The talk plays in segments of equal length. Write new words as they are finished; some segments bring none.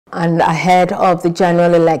And ahead of the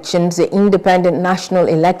general elections, the Independent National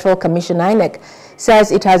Electoral Commission INEC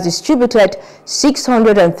says it has distributed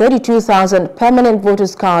 632,000 permanent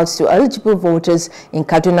voters' cards to eligible voters in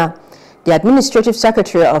Kaduna. The Administrative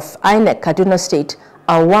Secretary of I.N.E.C Kaduna State,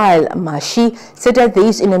 Awal Mashi, stated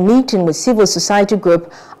this in a meeting with civil society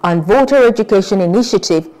group on voter education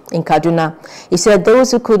initiative in Kaduna. He said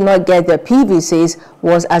those who could not get their PVCs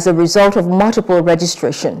was as a result of multiple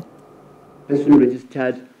registration. Person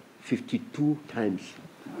registered 52 times.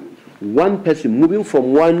 One person moving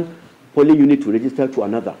from one polling unit to register to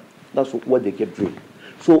another. That's what they kept doing.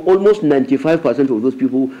 So almost 95% of those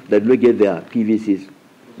people that don't get their PVCs,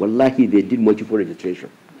 wallahi, they did multiple registration.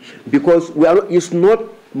 Because it's not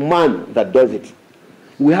man that does it.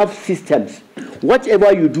 We have systems.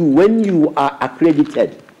 Whatever you do, when you are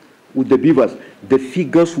accredited with the beavers, the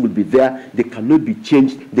figures will be there. They cannot be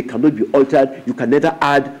changed. They cannot be altered. You can neither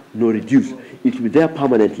add nor reduce. It will be there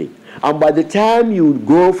permanently. And by the time you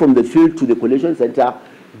go from the field to the collation center,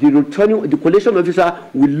 the collation officer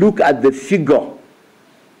will look at the figure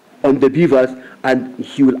on the beavers, and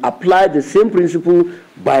he will apply the same principle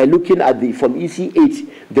by looking at from EC8,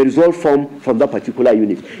 the result from that particular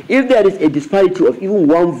unit. If there is a disparity of even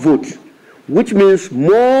one vote, which means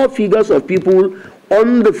more figures of people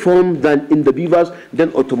on the form than in the beavers,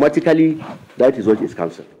 then automatically that is what is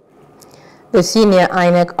cancelled. The senior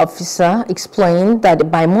INEC officer explained that the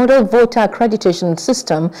bimodal voter accreditation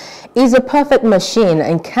system is a perfect machine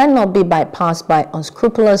and cannot be bypassed by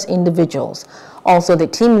unscrupulous individuals. Also, the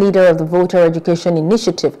team leader of the Voter Education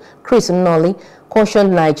Initiative, Chris Nnolly,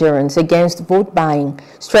 cautioned Nigerians against vote buying,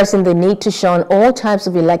 stressing the need to shun all types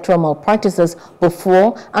of electoral malpractices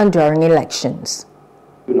before and during elections.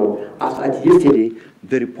 You know, as at yesterday,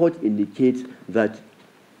 the report indicates that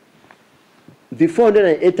the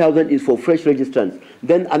 408,000 is for fresh registrants.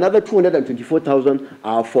 Then another 224,000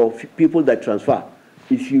 are for people that transfer.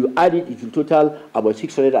 If you add it, it will total about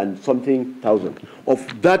 600 and something thousand.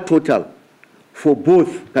 Of that total, for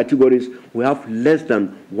both categories, we have less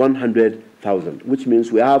than 100,000, which means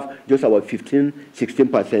we have just about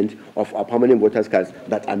 16% of our permanent voters' cards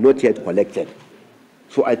that are not yet collected.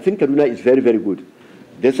 So I think Kaduna is very, very good.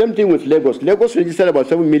 The same thing with Lagos. Lagos registered about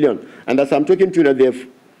 7 million, and as I'm talking to you, they've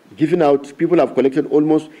given out, people have collected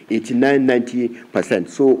almost 89–90%.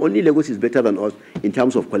 So only Lagos is better than us in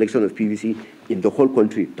terms of collection of PVC in the whole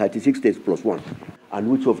country, 36 states plus one,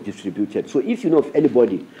 and which have distributed. So if you know of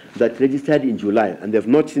anybody that registered in July and they've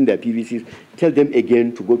not seen their PVCs, tell them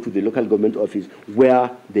again to go to the local government office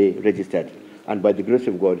where they registered. And by the grace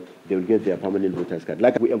of God, they will get their permanent voters card.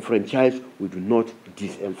 Like we enfranchise, we do not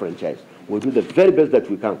disenfranchise. We'll do the very best that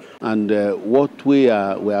we can. And what we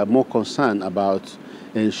are more concerned about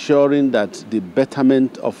ensuring that the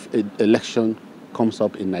betterment of election comes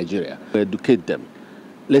up in Nigeria. We educate them,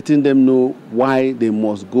 letting them know why they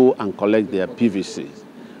must go and collect their PVCs.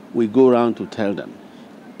 We go around to tell them,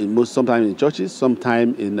 sometimes in churches,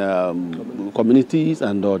 sometimes in communities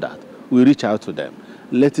and all that. We reach out to them,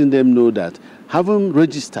 letting them know that having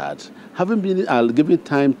registered, having been given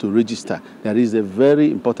time to register, there is a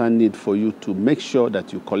very important need for you to make sure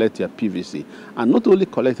that you collect your PVC. And not only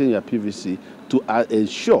collecting your PVC, to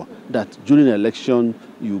ensure that during the election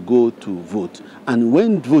you go to vote. And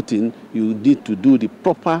when voting, you need to do the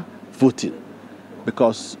proper voting.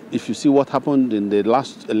 Because if you see what happened in the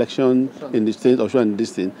last election in the state of and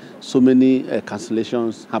this thing, so many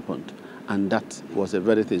cancellations happened. And that was a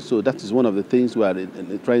very thing. So that is one of the things we are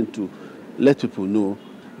trying to let people know.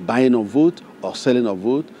 Buying a vote or selling a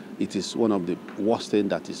vote, it is one of the worst things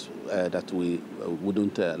that we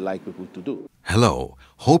wouldn't like people to do. Hello,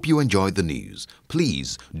 hope you enjoyed the news.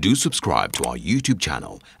 Please do subscribe to our YouTube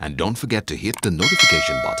channel and don't forget to hit the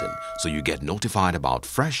notification button so you get notified about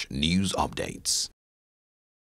fresh news updates.